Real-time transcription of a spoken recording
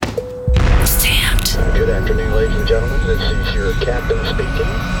afternoon, ladies and gentlemen. This is your captain speaking.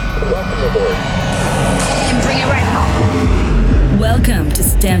 Welcome aboard. And bring it right home. Welcome to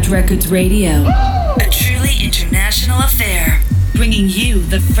Stamped Records Radio, a truly international affair, bringing you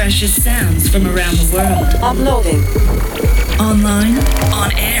the freshest sounds from around the world. Uploading. Online,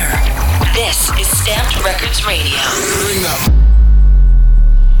 on air. This is Stamped Records Radio. Bring up.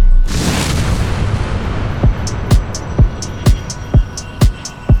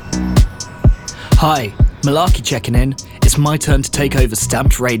 Hi, Malarkey checking in. It's my turn to take over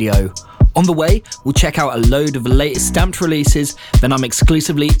Stamped Radio. On the way, we'll check out a load of the latest Stamped releases, then I'm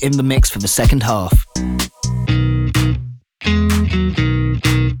exclusively in the mix for the second half.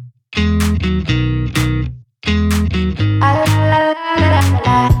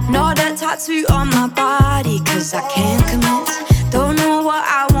 Know that tattoo on my body, cause I can't commit. Don't know what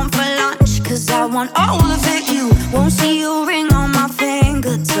I want for lunch, cause I want all of it. You won't see your ring on my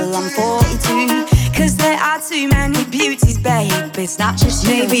finger till I'm 42. Cause there are too many beauties, babe, it's not just you.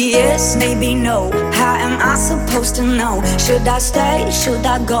 Maybe yes, maybe no, how am I supposed to know? Should I stay, should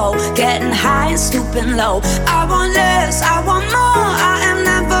I go? Getting high and stooping low. I want less, I want more, I am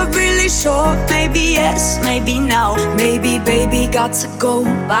never really sure. Maybe yes, maybe no, maybe baby got to go,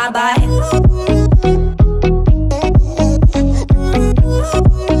 bye-bye.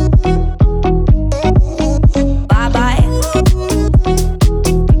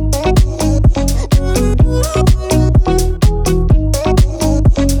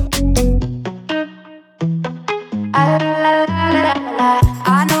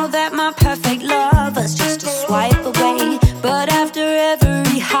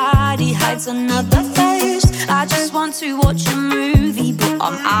 Another face. I just want to watch a movie, but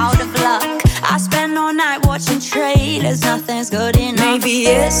I'm out of luck. I spend all night watching trailers, nothing's good enough. Maybe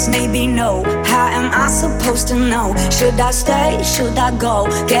yes, maybe no, how am I supposed to know? Should I stay, should I go?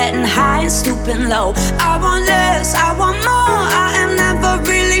 Getting high and stooping low. I want less, I want more, I am never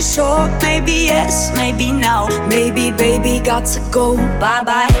really sure. Maybe yes, maybe no, maybe baby got to go,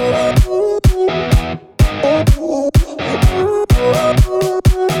 bye-bye.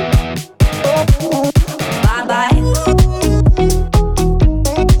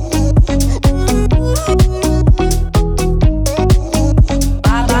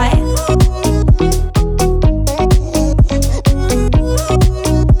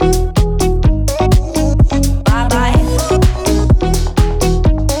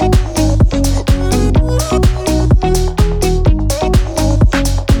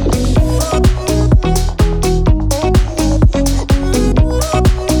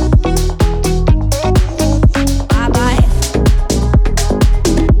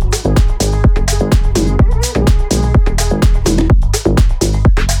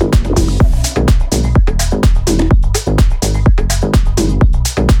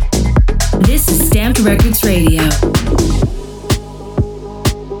 Records Radio.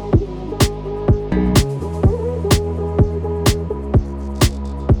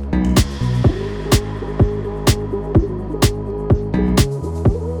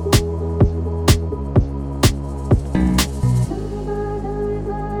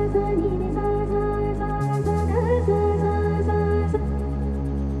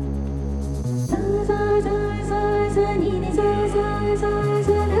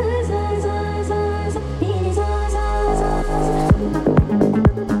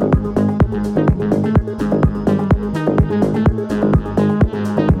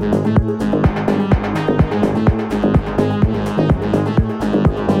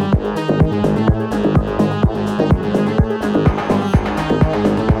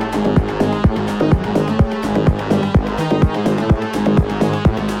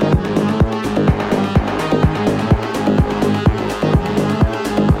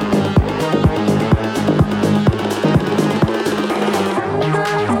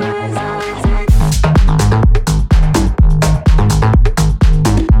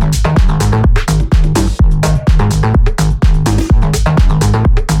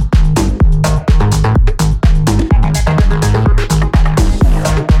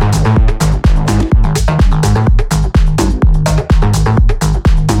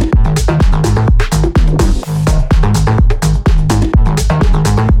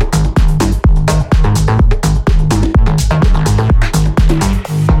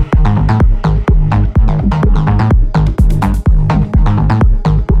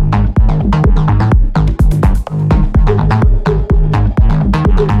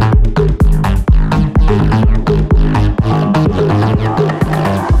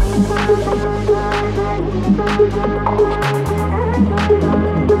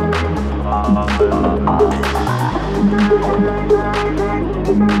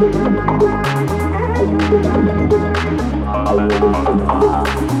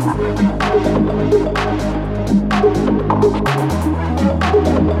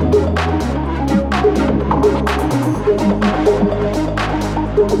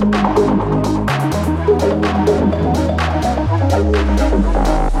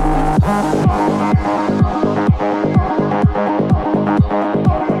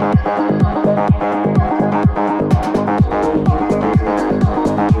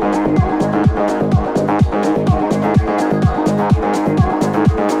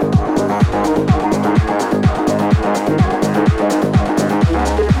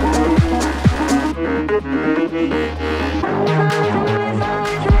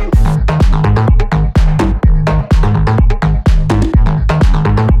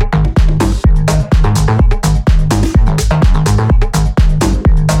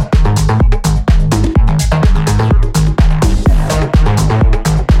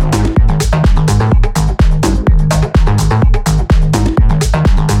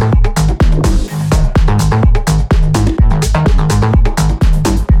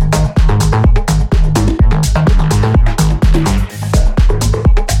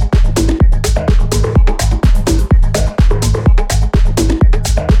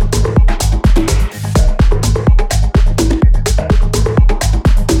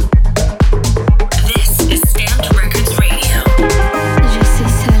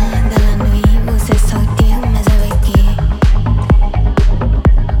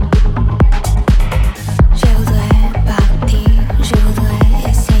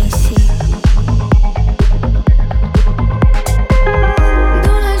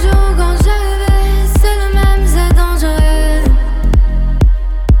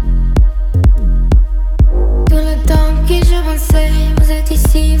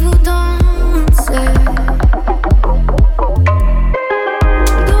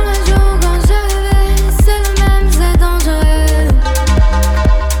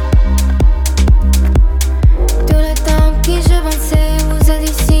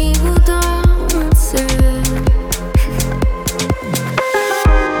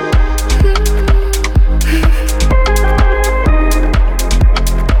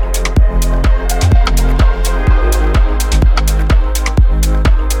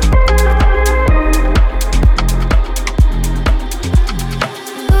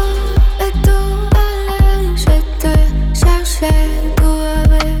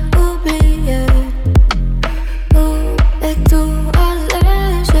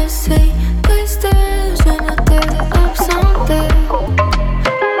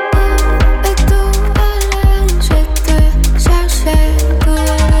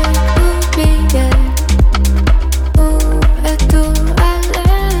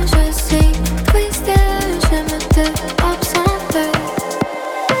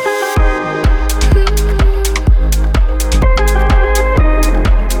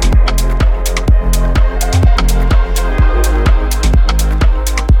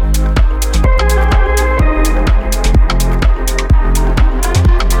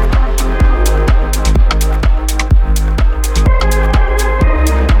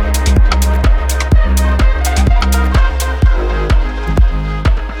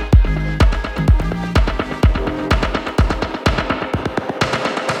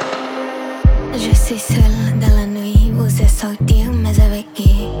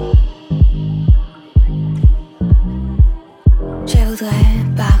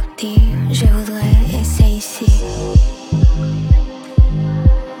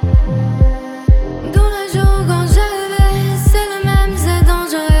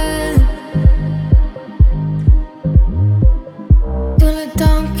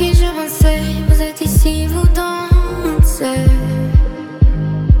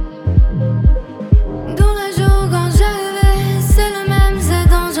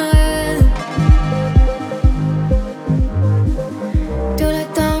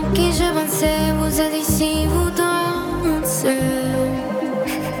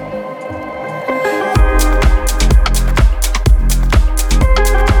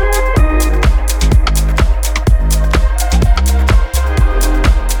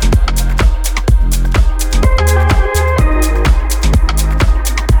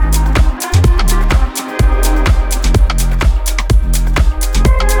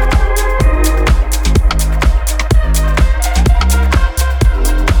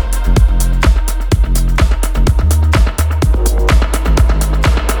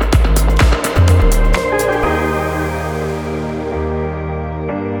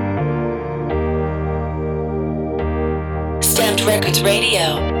 Records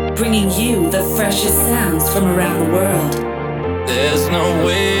Radio, bringing you the freshest sounds from around the world. There's no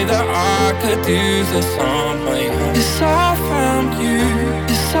way that I could do this on my own. Yes, I found you.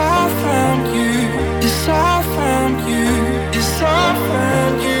 Yes, I found you. Yes, I found you. Yes, I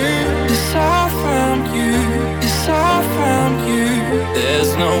found you. Yes, I found you. Yes, I found you.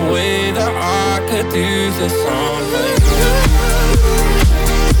 There's no way that I could do this on my own.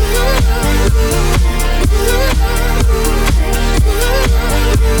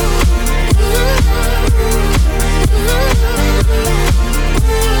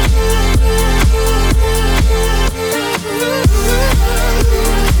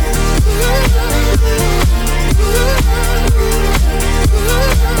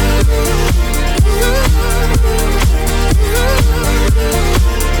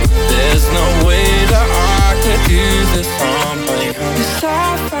 There's no way that I could do this on my own. Yes, I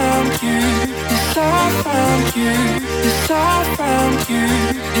found you. Yes, I found you. Yes, I found you.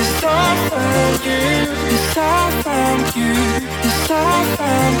 Yes, I found you. Yes, I found you. Yes, I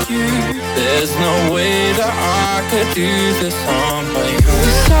found you. There's no way that I could do this on my own.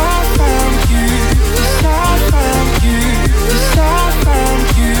 Yes, I found you. Yes, I found you. Yes, I found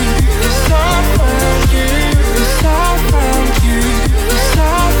you. Yes, I found you. Yes, I found you. Yes, I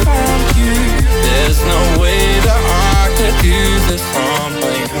found you. There's no way that I could do this on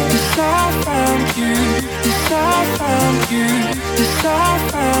my own. Yes, I found you. Yes, I found you. Yes, I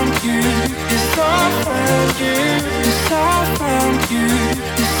found you. Yes, I found you. Yes, I found you.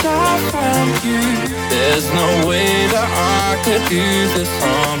 Yes, I found you. There's no way that I could do this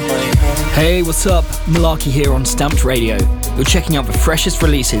on my own. Hey, what's up? Malarkey here on Stamped Radio. You're checking out the freshest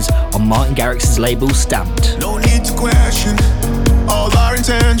releases on Martin Garrix's label Stamped. No need to question all our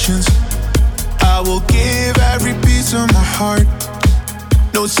intentions. I will give every piece of my heart.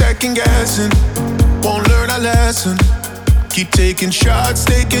 No second guessing, won't learn a lesson. Keep taking shots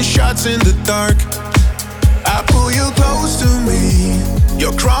in the dark. I pull you close to me.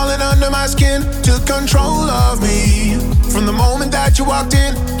 You're crawling under my skin, took control of me. From the moment that you walked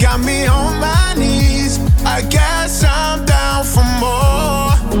in, got me on my knees. I guess I'm down for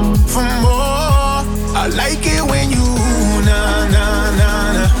more, for more. I like it when you na na na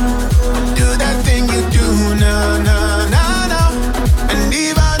na do that thing you do na na na na. And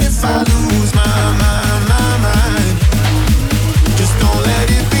even if I lose my mind, just don't let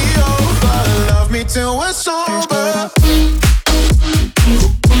it be over. Love me till we're sober.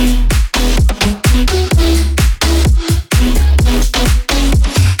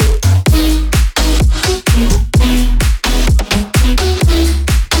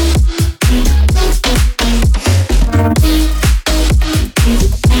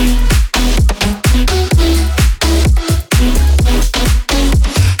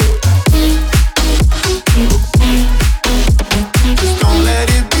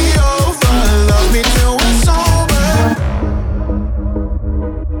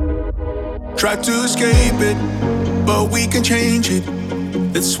 Try to escape it, but we can change it.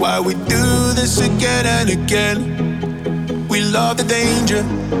 That's why we do this again and again. We love the danger,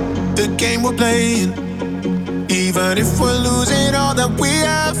 the game we're playing. Even if we're losing all that we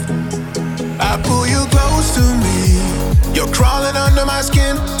have, I pull you close to me. You're crawling under my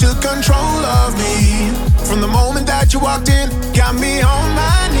skin, took control of me. From the moment that you walked in, got me on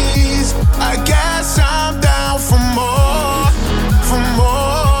my knees. I guess I'm down for more, for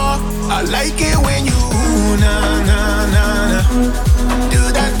more. I like it when you na na na na do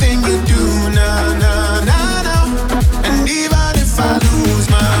that thing you do na na na na. And even if I lose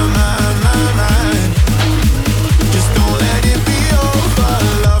my mind, just don't let it be over.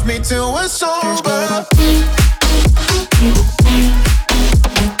 Love me till we're sober.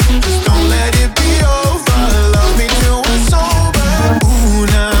 Just don't let it be over. Love me till we're sober. Ooh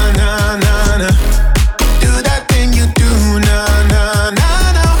na na na na do that thing you do na na na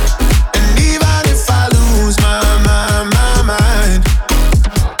na. And even if I lose my mind,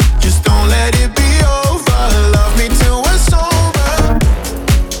 just don't let it be over. Love me till we're sober.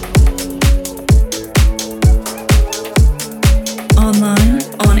 Online,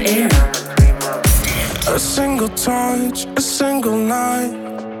 on air. A single touch, a single night.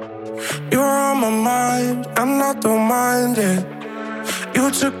 You're on my mind, and I don't mind it.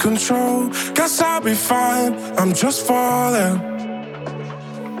 You took control, guess I'll be fine. I'm just falling.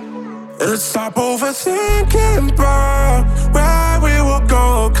 Let's stop overthinking about where we will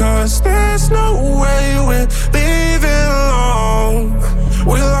go, 'cause there's no way we're leaving alone.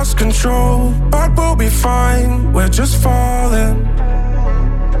 We lost control, but we'll be fine. We're just falling.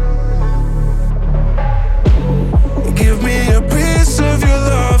 Give me a piece of your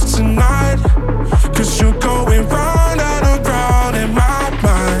love tonight, 'cause you're going round and around in my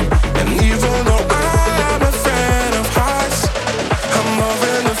mind. And even though I am a fan of heights, I'm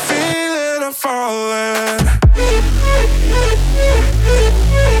loving the feeling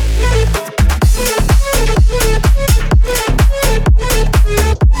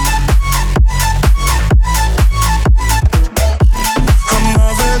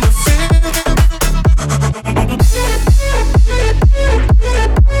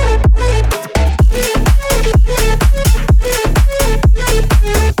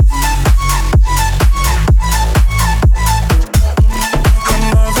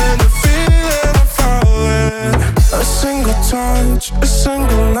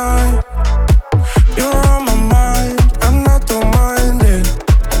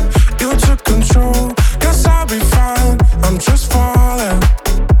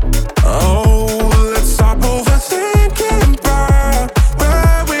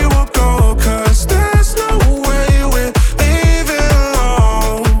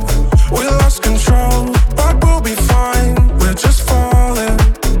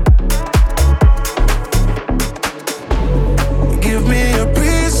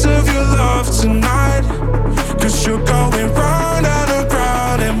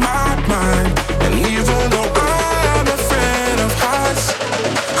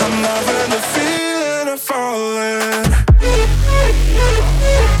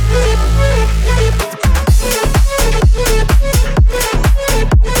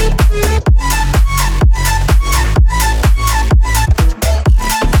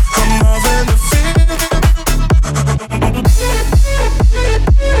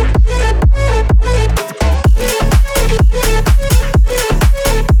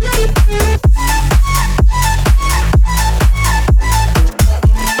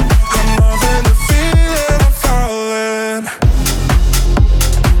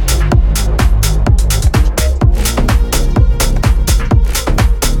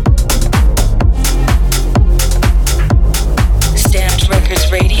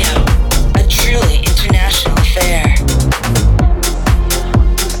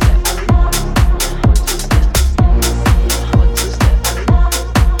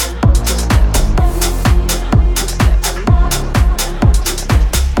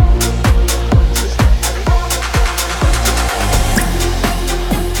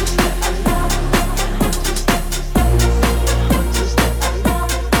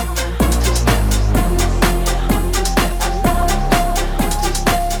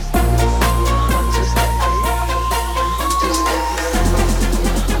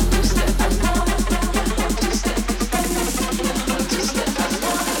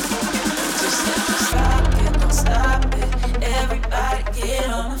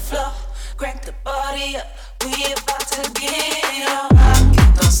crank the party up. We about to get it on. Rock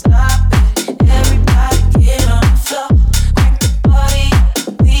it, don't stop it. Everybody get on the floor. Crank the party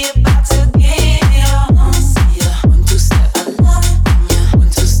up. We about to get it on. See ya. 1, 2 step. I love it when ya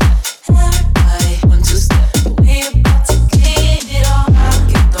 1, 2 step. Everybody 1, 2 step. We about to get it on. Rock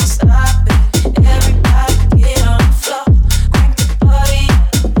it, don't stop it. Everybody get on the floor. Crank the party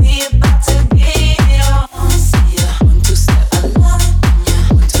up. We about to get it on. See ya. 1, 2 step. I love it when ya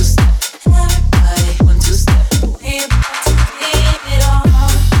 1, 2 step. Everybody 1, 2 step. We about to get it on.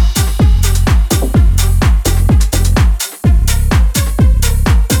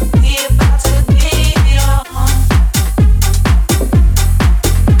 We about to get it on.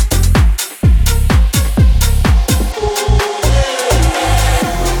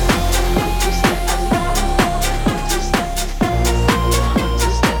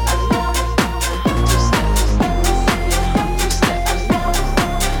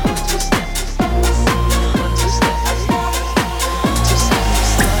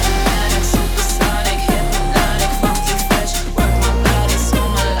 Supersonic, hypnotic, funky fresh. Work my body so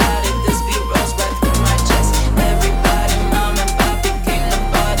melodic. This beat rolls right through my chest. Everybody, mom and pop, begin the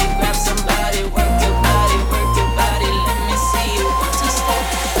party. Grab somebody, work your body, work your body. Let me see you 1, 2 step.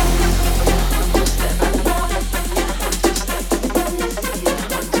 1, 2 step. 1,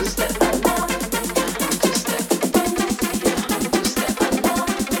 2 step.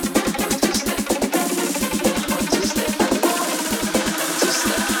 1, 2 step.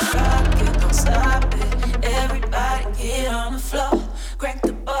 Rock it, don't stop it. Everybody get on the floor. Crank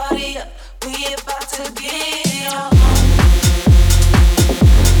the party up. We about to get it on.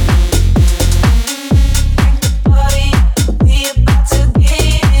 Crank the party up. We about to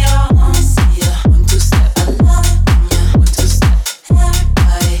get it on. See ya. 1, 2 step. I love it when ya 1, 2 step.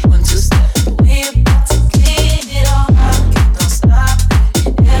 Everybody 1, 2 step. We about to get it on. Rock it, don't stop it.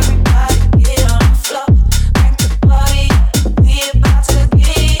 Everybody get on the floor. Crank the party up. We about to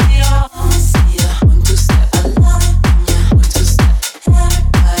get it on. See ya. 1, 2 step. I love it when ya 1, 2 step.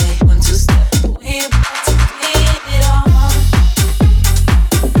 Everybody 1, 2 step. We about to get it on.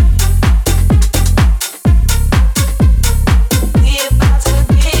 We about to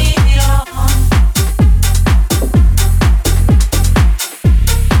get it on.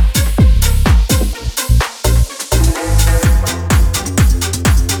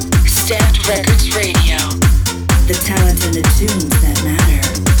 Stamped Records Radio. The talent and the tunes that matter.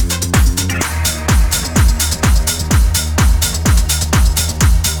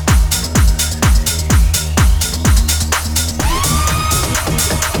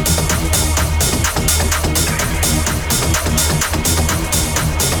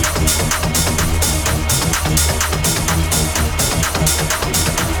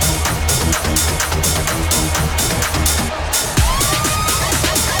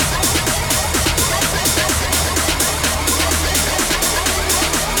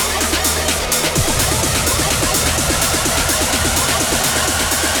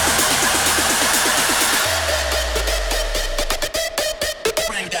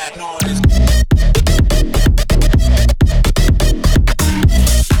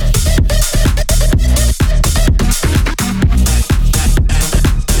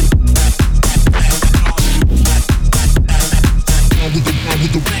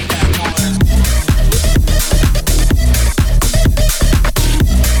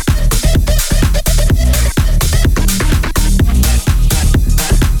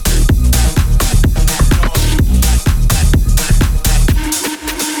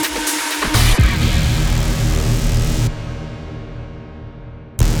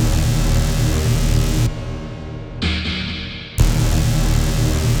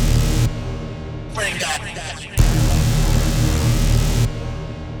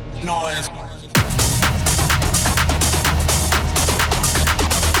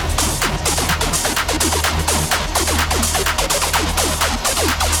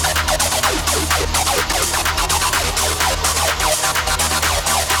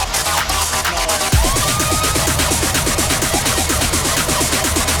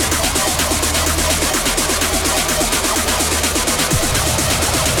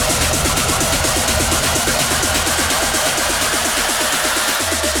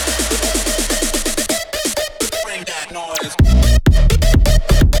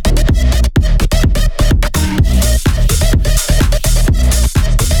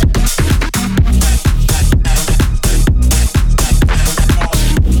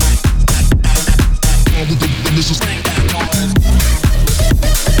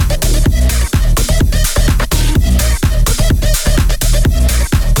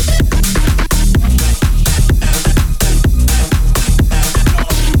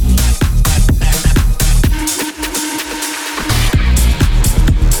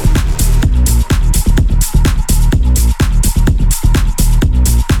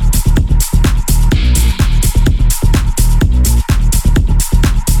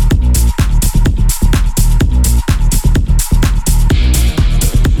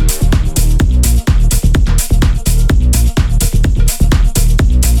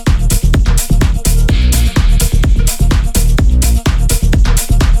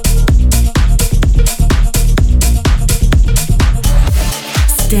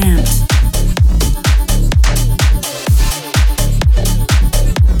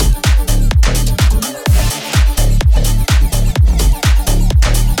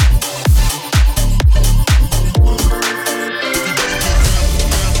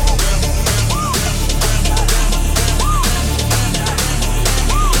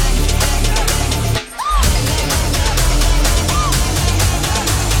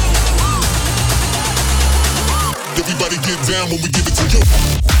 Everybody get down when we give it to you.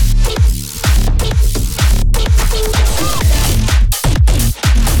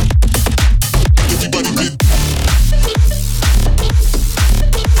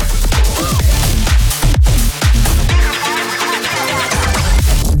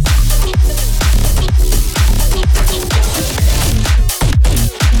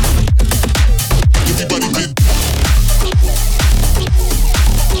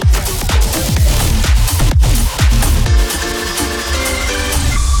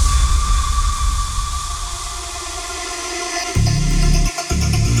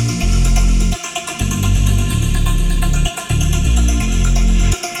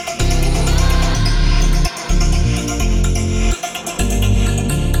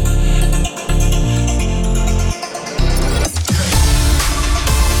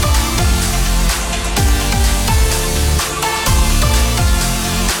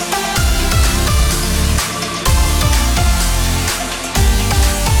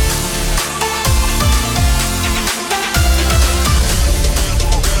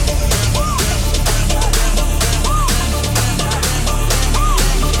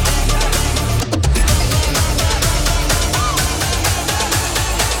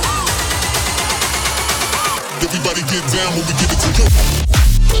 Everybody get down when we give it to you.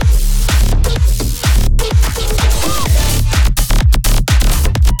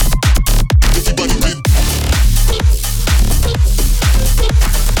 Everybody get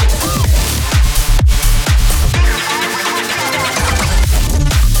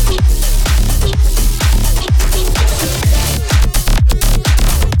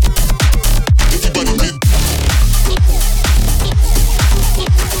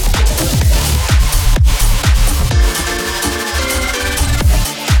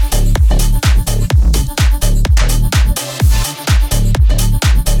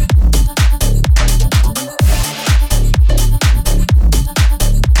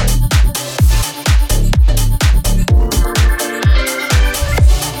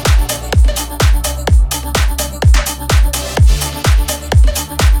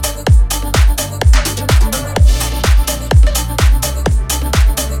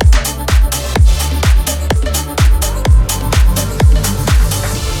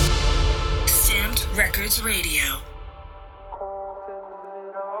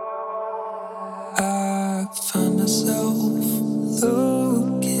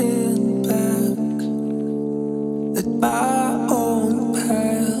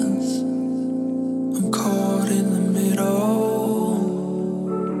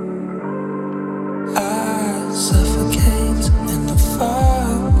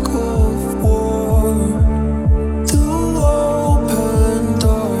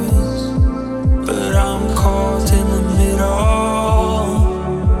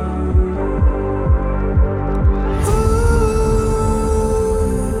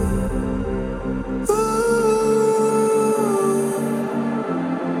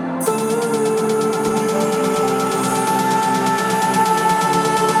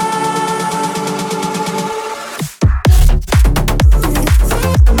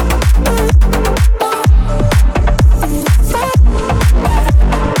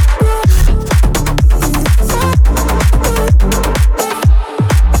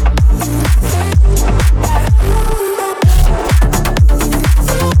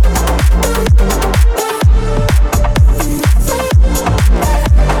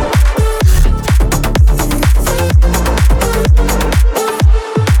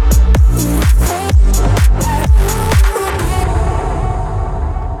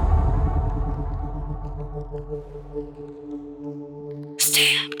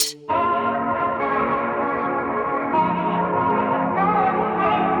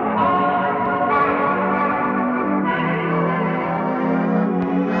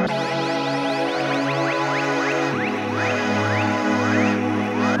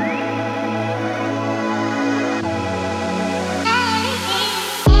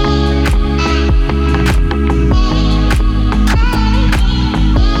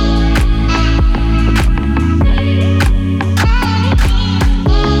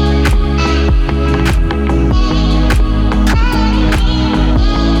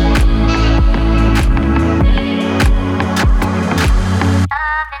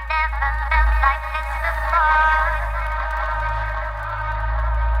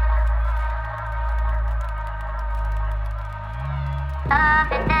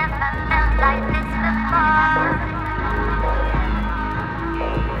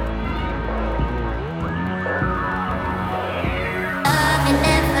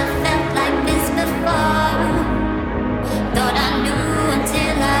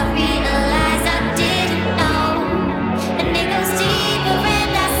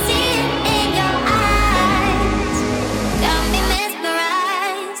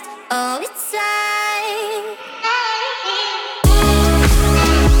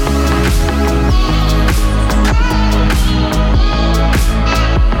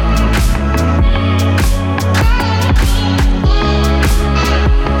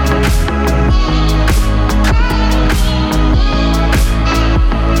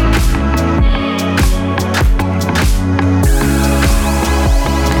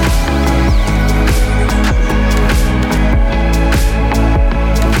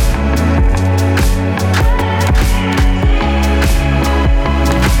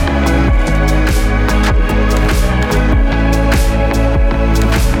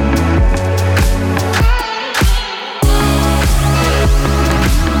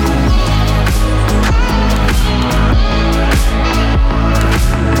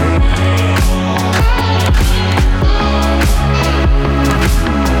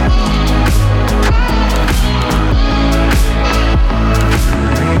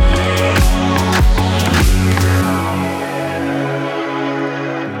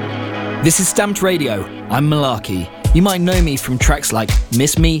This is Stamped Radio. I'm Malarkey. You might know me from tracks like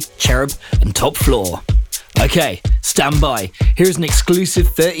Miss Me, Cherub, and Top Floor. Okay, stand by. Here's an exclusive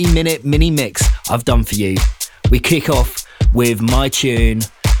 30-minute mini mix I've done for you. We kick off with my tune,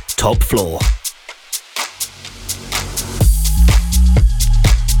 Top Floor.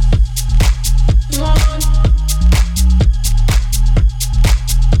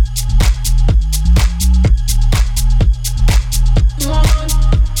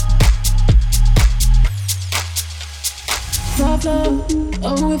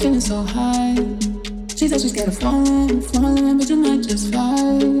 Oh, we're feeling so high. She said she's scared of falling, but you might just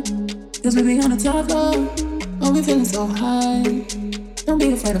fly. Cause we be on the top floor. Oh, we're feeling so high. Don't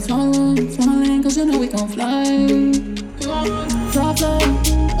be afraid of falling, cause you know we gon' fly. Top floor.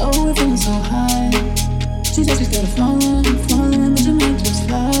 Oh, we're feeling so high. She said she's scared of falling, but you might just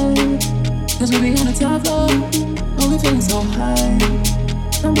fly. Cause we be on the top floor. Oh, we're feeling so high.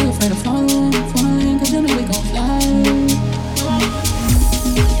 Don't be afraid of falling, cause you know we gon' fly.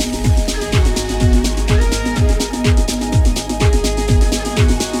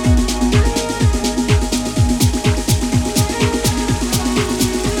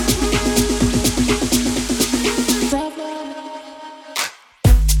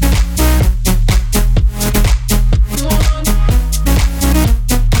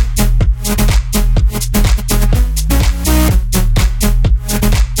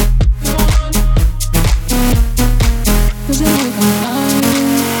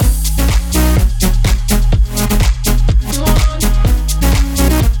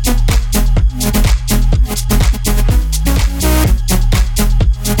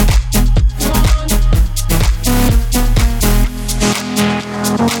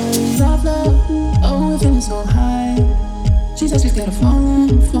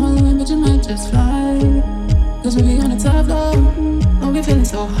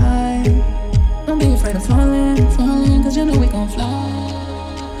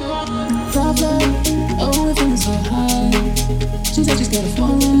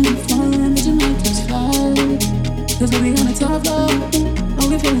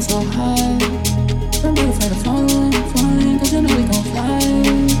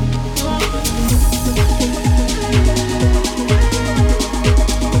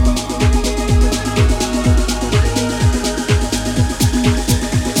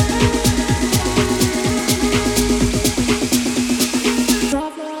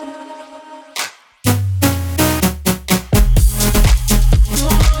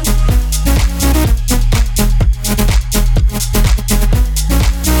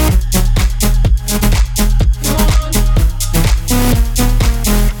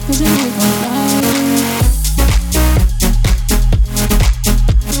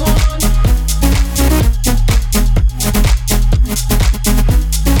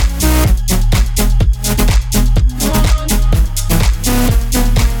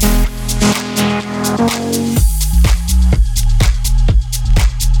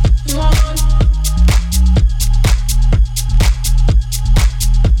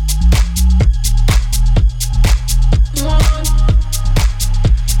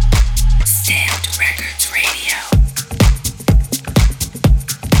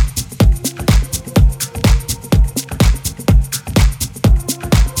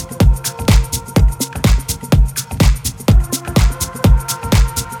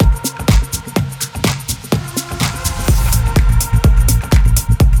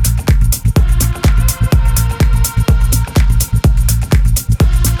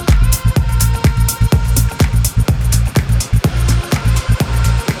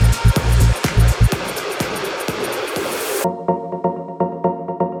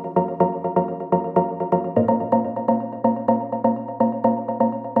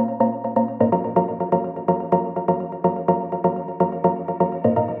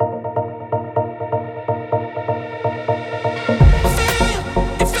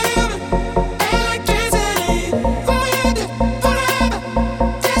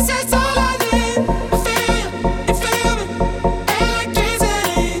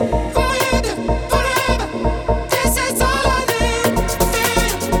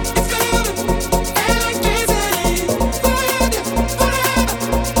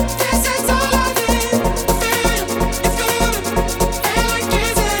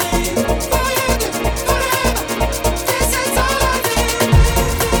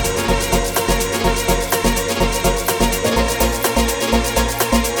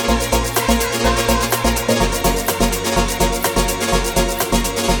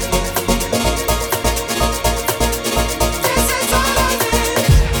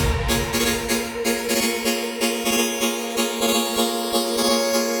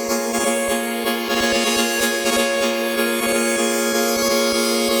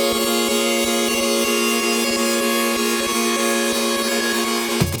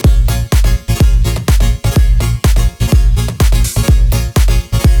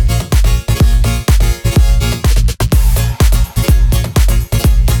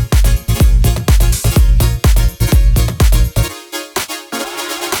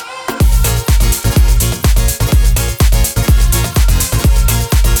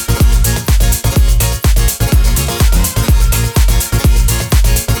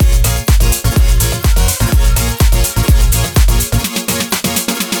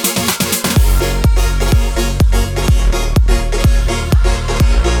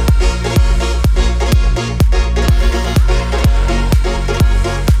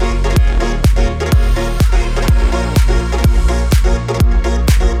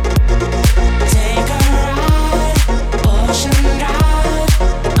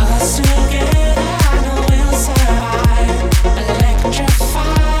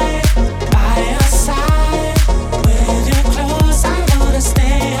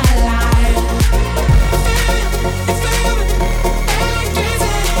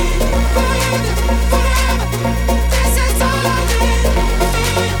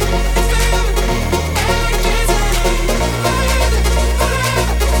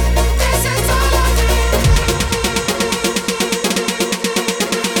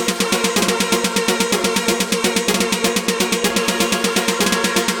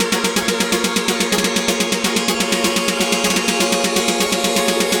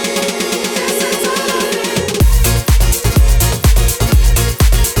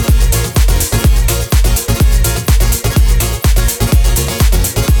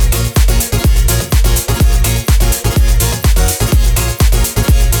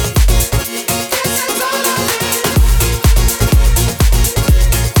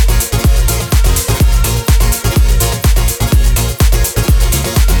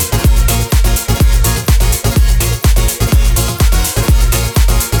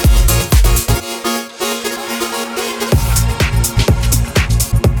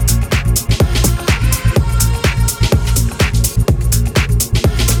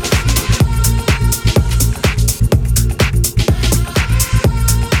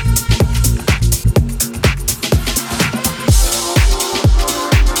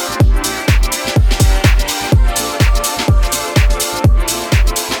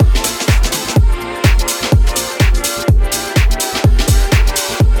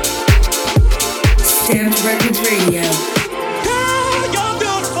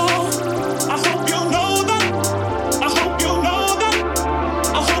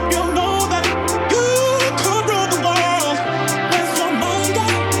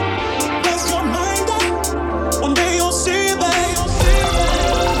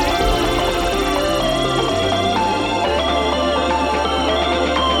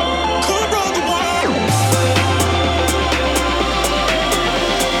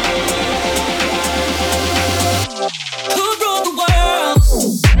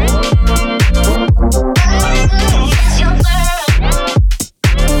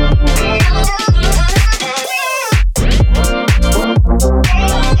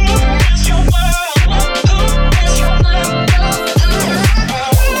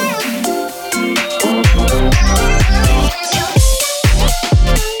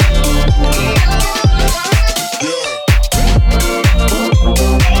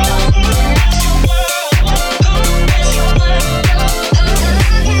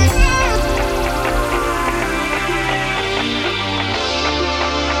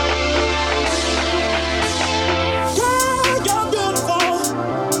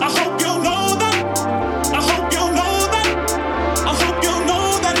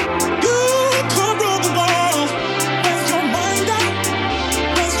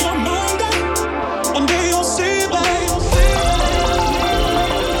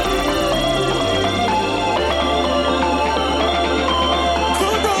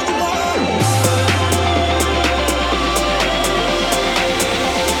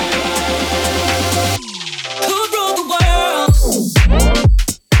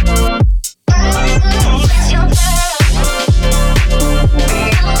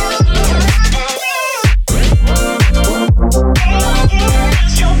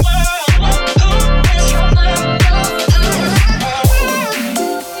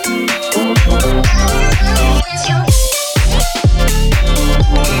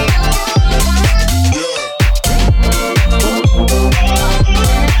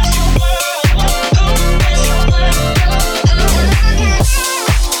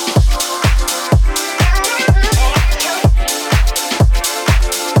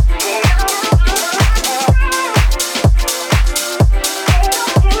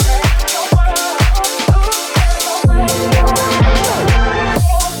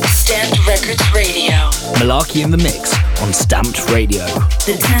 Mullarkey in the Mix on Stamped Radio.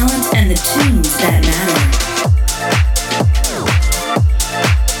 The talent and the tunes that matter.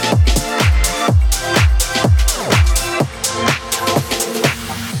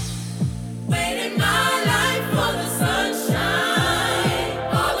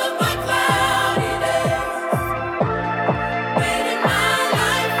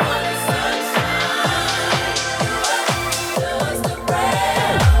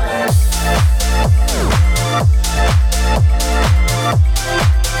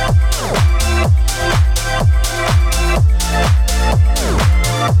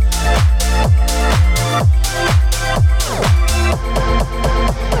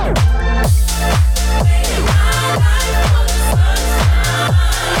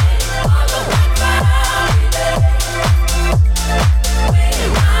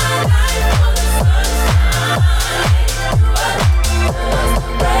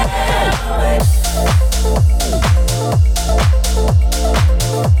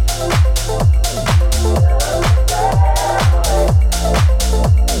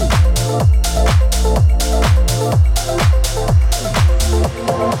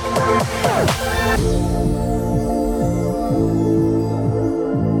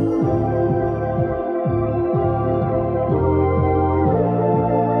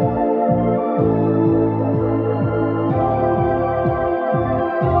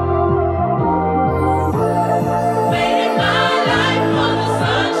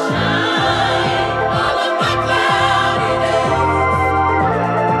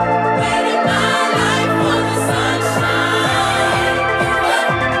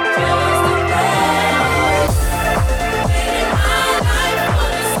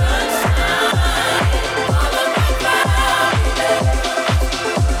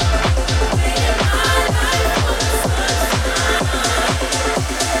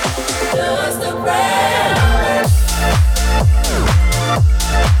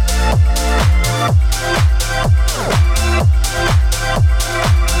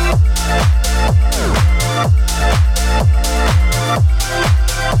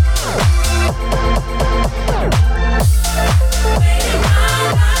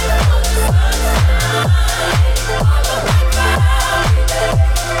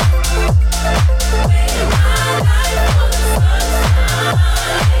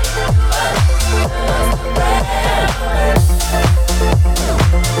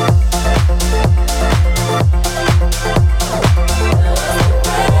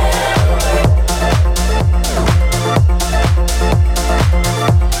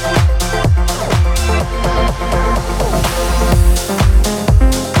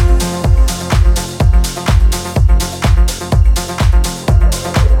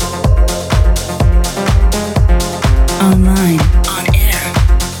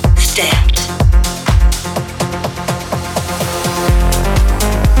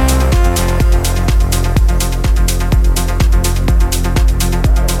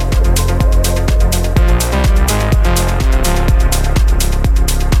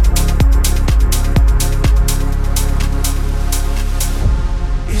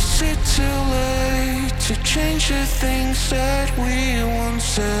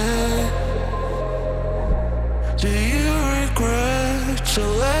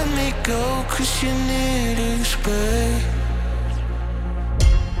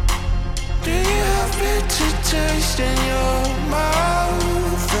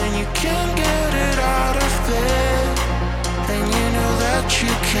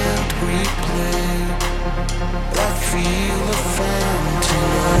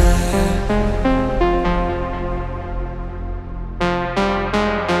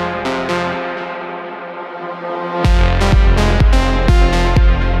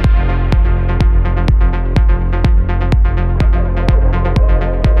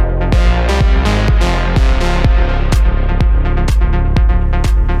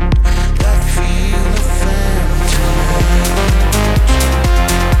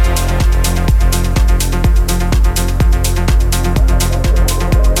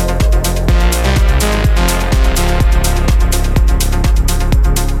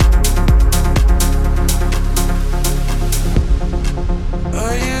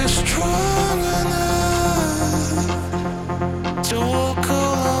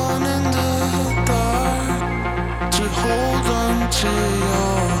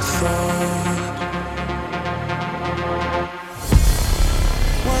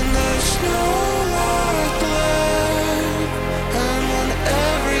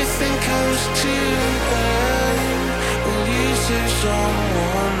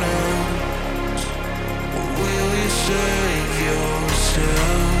 Save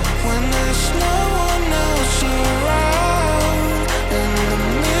yourself when there's no one else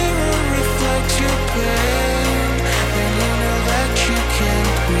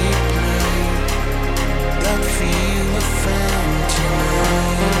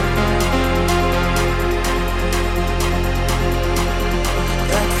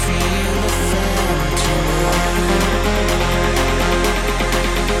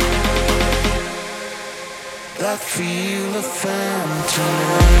feel a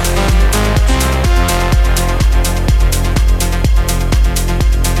phantom.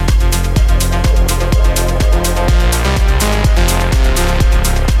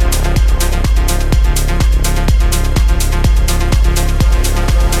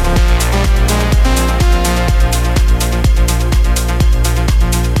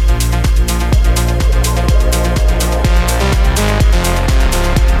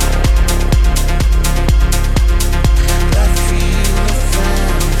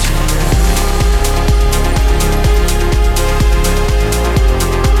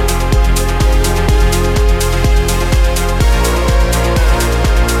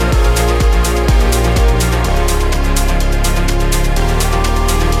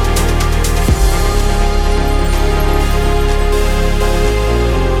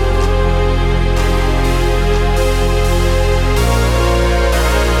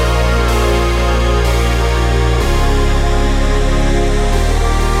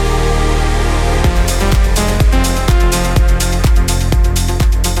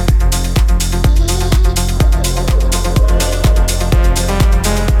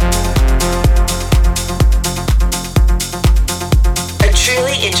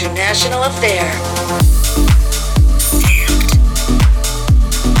 International affair.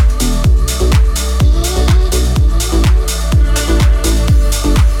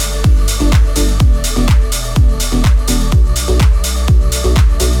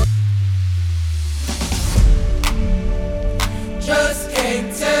 Just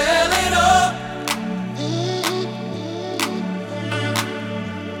can't tell it all.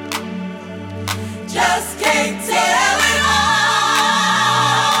 Just can't tell it all.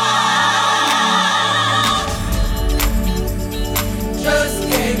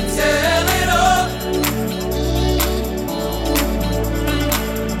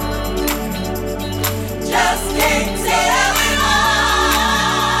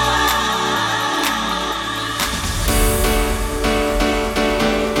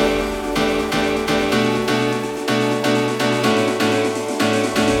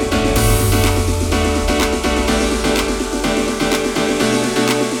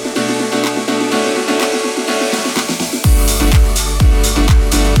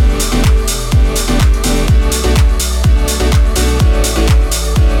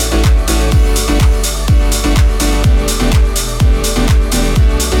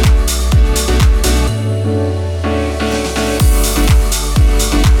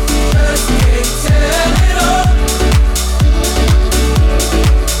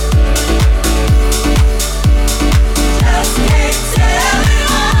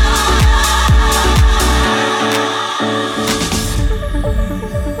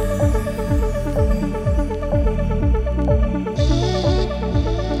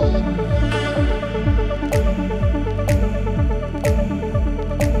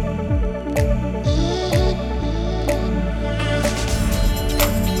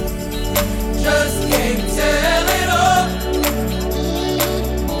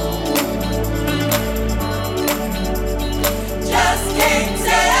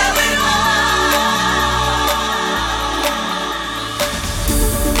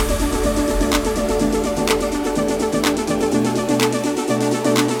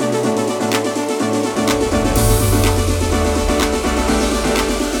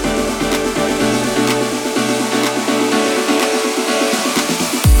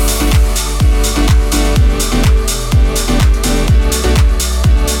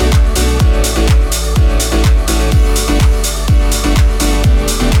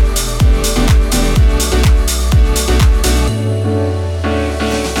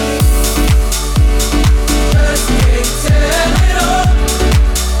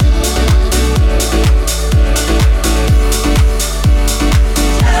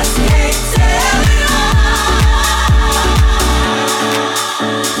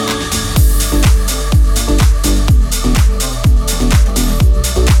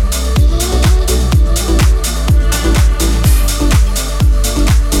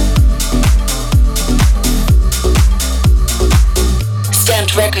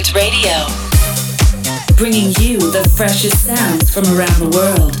 Records Radio, bringing you the freshest sounds from around the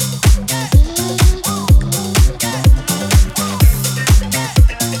world.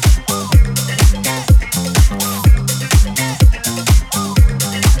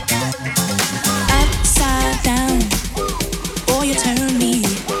 Upside down, boy, you turn me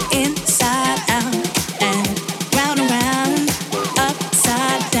inside out and round,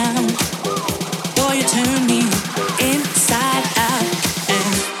 upside down, boy, you turn me inside out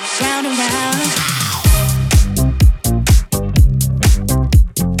and round.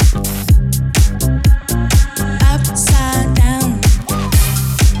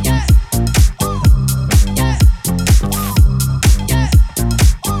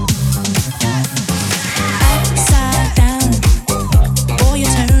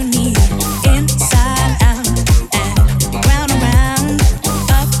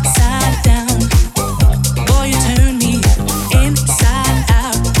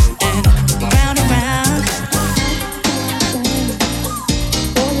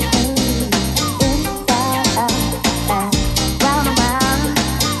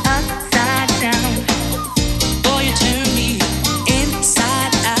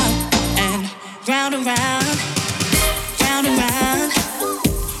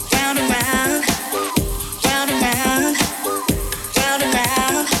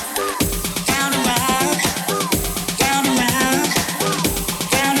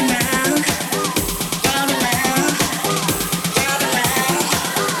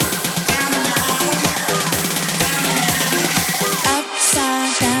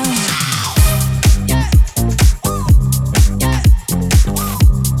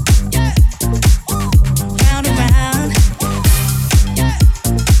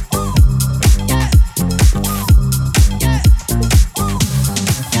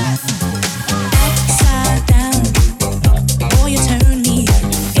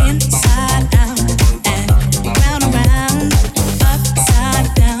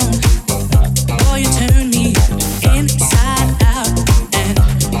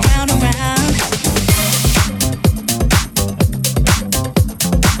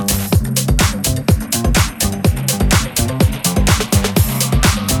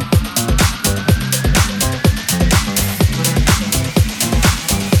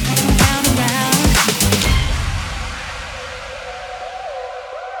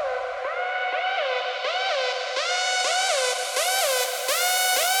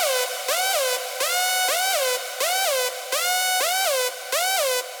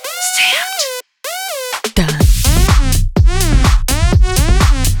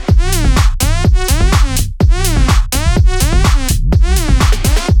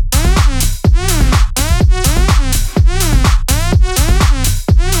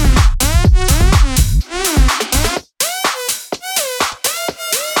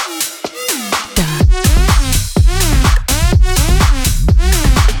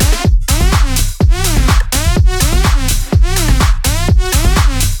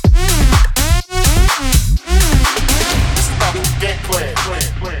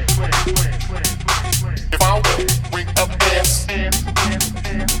 If I win, bring up ass.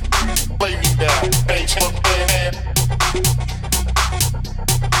 Lay me down, ain't up there.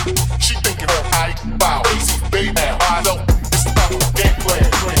 She thinking her height, wow, easy, baby, now I know it's about the game plan.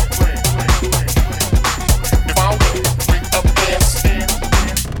 If I win, bring up ass.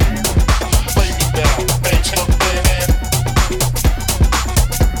 Lay me down, ain't up there.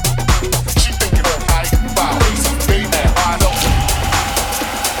 She thinking her height, wow, easy, baby, now I know.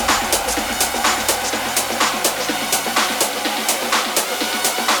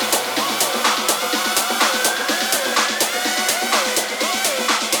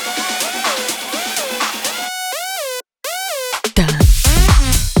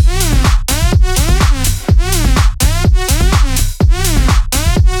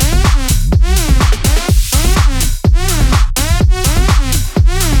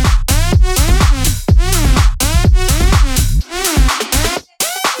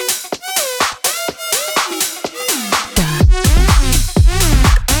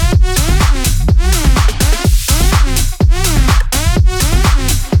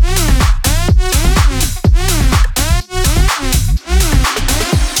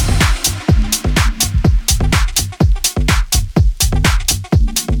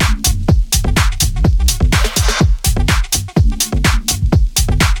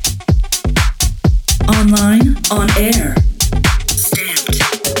 Online, on air. Stamped.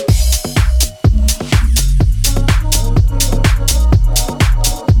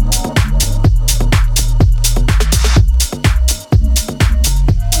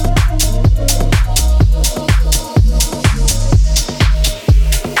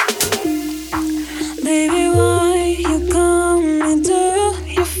 Baby, why you come? Do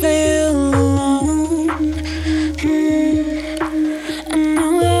you feel alone? I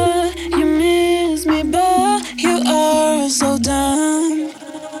know that you miss me, but you are so dumb.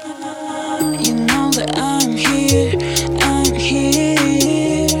 You know that I'm here, I'm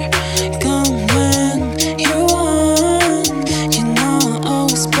here. Come when you want. You know I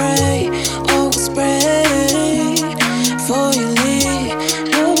always pray for you leave.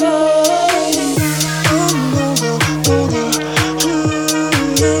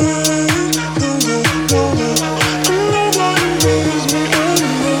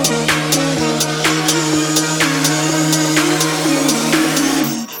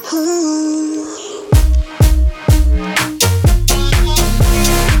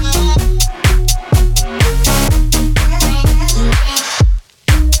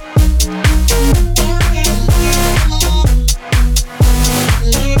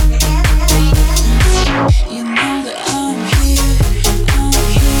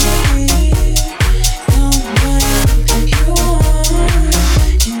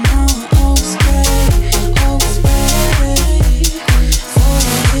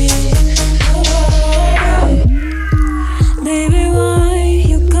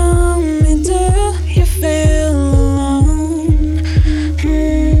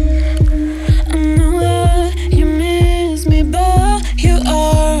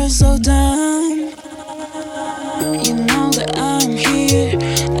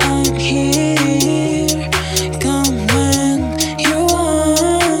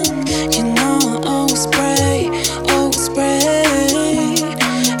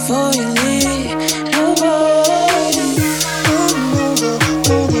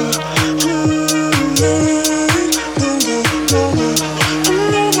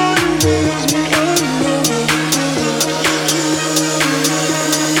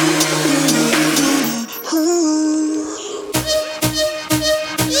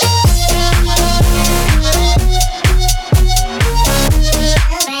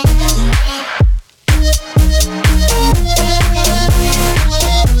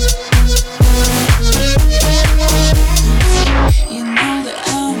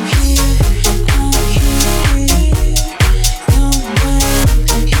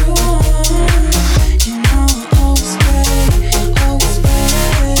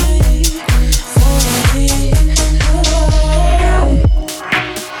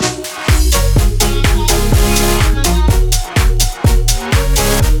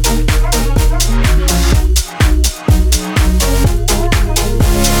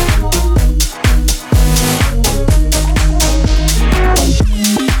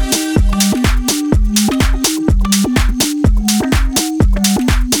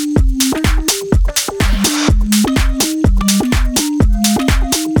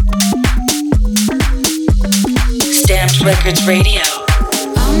 Records Radio.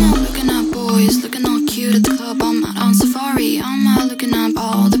 I'm out looking at boys, looking all cute at the club. I'm out on safari. I'm out looking at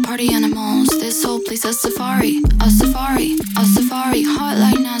all the party animals. This whole place a safari, a safari, a safari.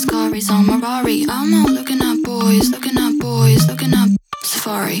 Ferraris on my Rari. I'm out looking at boys, looking at boys, looking at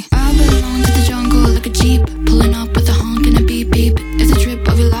Safari. I belong to the jungle like a Jeep, pulling up with a honk and a beep beep. If the trip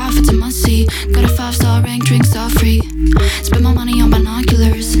of your life, it's a must-see. Got a 5-star rank, drinks all free. Spend my money on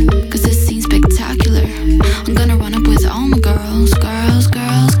binoculars, cause this scene's spectacular. I'm gonna run up with all my girls, girls,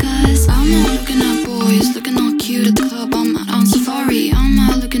 girls, cause I'm out looking at boys, looking all cute at the club. I'm out on safari. I'm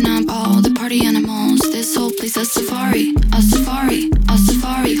out looking at all the party animals. This whole place a safari, a safari, a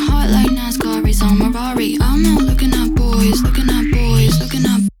safari. Hot like NASCAR, race on my Rari. I'm out looking at boys, looking at boys, looking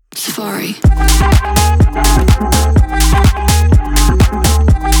at safari.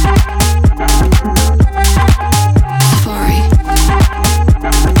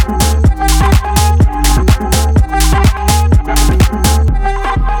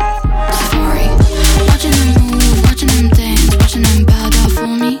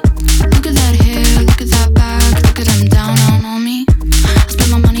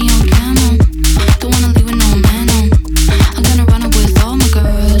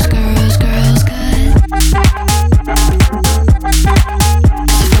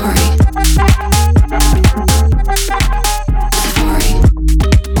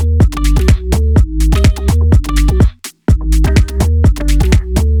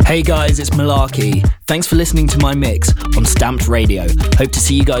 Hey guys, it's Malarkey. Thanks for listening to my mix on Stamped Radio. Hope to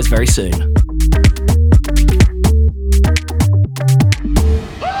see you guys very soon.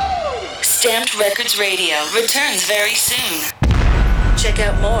 Stamped Records Radio returns very soon. Check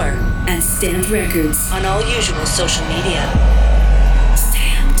out more at Stamped Records on all usual social media.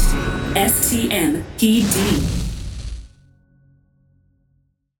 Stamped. STMPD.